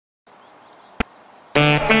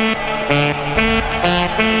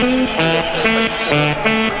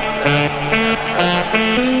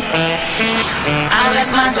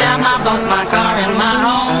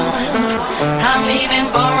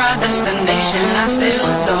and I still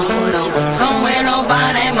don't know. Somewhere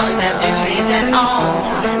nobody must have duties at all.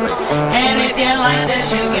 And if you like this,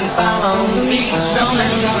 you can follow me. So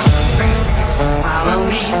let's go. Follow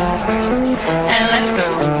me, and let's go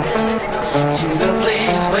to the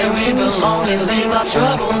place where we belong and leave our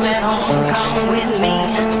troubles at home. Come with me.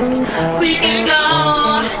 We can go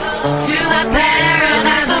to a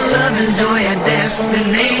paradise of love and joy, a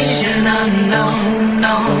destination unknown,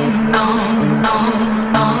 no, no, no,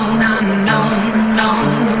 no, no, no, no,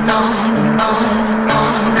 no, no, no,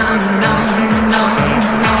 no, no,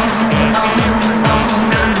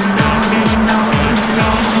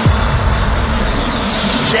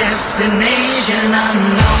 destination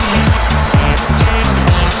unknown.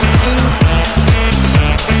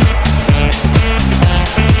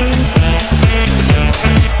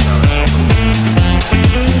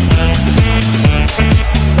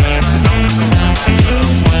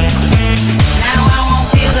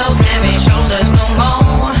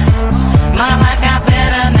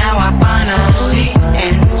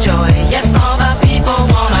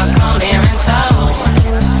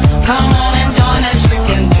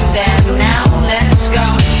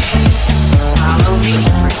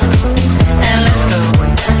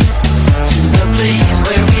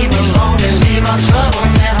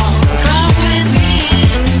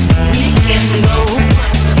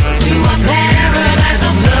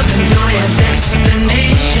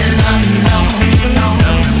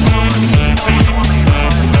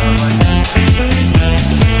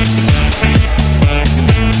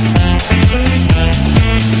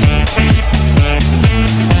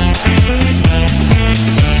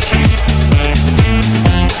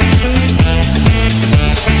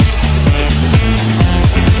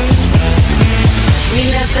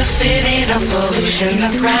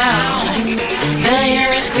 The crowd, the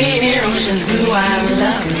air is clear, ocean's blue, I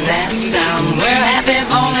love that sound. We're happy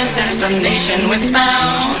for this destination we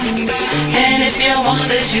found. And if you want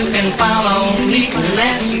this, you can follow me.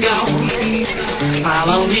 Let's go.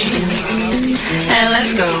 Follow me, and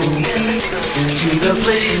let's go to the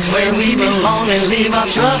place where we belong and leave our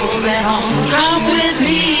troubles at home. Come with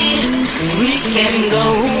me, we can go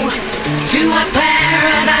to a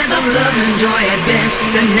paradise of love and joy, a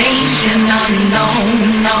destination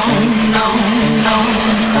unknown, no, no.